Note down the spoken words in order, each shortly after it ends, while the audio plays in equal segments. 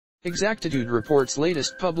Exactitude reports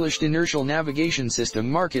latest published Inertial Navigation System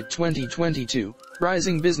Market 2022,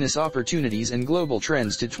 Rising Business Opportunities and Global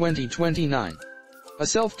Trends to 2029. A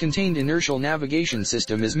self-contained inertial navigation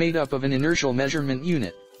system is made up of an inertial measurement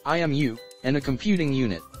unit, IMU, and a computing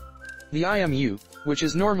unit. The IMU, which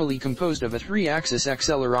is normally composed of a 3-axis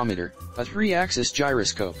accelerometer, a 3-axis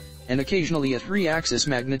gyroscope, and occasionally a 3-axis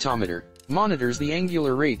magnetometer, monitors the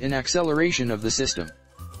angular rate and acceleration of the system.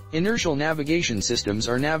 Inertial navigation systems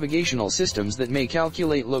are navigational systems that may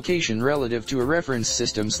calculate location relative to a reference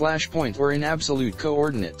system/point or in absolute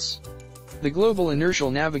coordinates. The global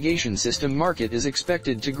inertial navigation system market is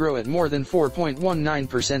expected to grow at more than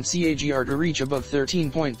 4.19% CAGR to reach above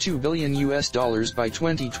 $13.2 billion by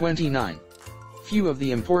 2029. Few of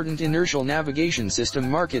the important inertial navigation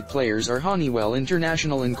system market players are Honeywell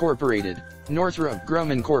International Incorporated, Northrop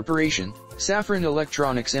Grumman Corporation, Safran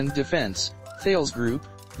Electronics and Defense, Thales Group,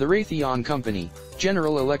 the Raytheon Company,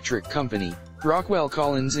 General Electric Company, Rockwell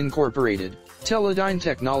Collins Incorporated, Teledyne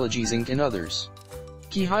Technologies Inc. and others.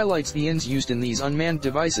 Key highlights: the INS used in these unmanned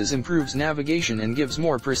devices improves navigation and gives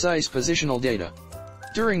more precise positional data.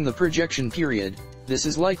 During the projection period, this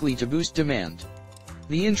is likely to boost demand.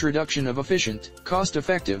 The introduction of efficient,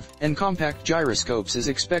 cost-effective, and compact gyroscopes is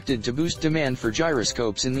expected to boost demand for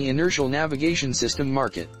gyroscopes in the inertial navigation system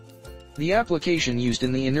market. The application used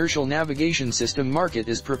in the inertial navigation system market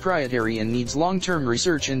is proprietary and needs long-term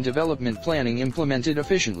research and development planning implemented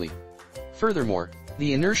efficiently. Furthermore,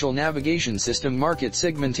 the inertial navigation system market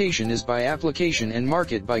segmentation is by application and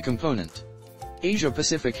market by component.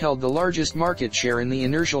 Asia-Pacific held the largest market share in the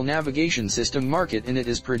inertial navigation system market, and it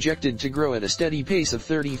is projected to grow at a steady pace of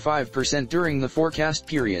 35% during the forecast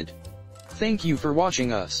period. Thank you for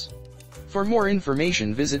watching us. For more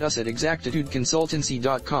information, visit us at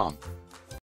exactitudeconsultancy.com.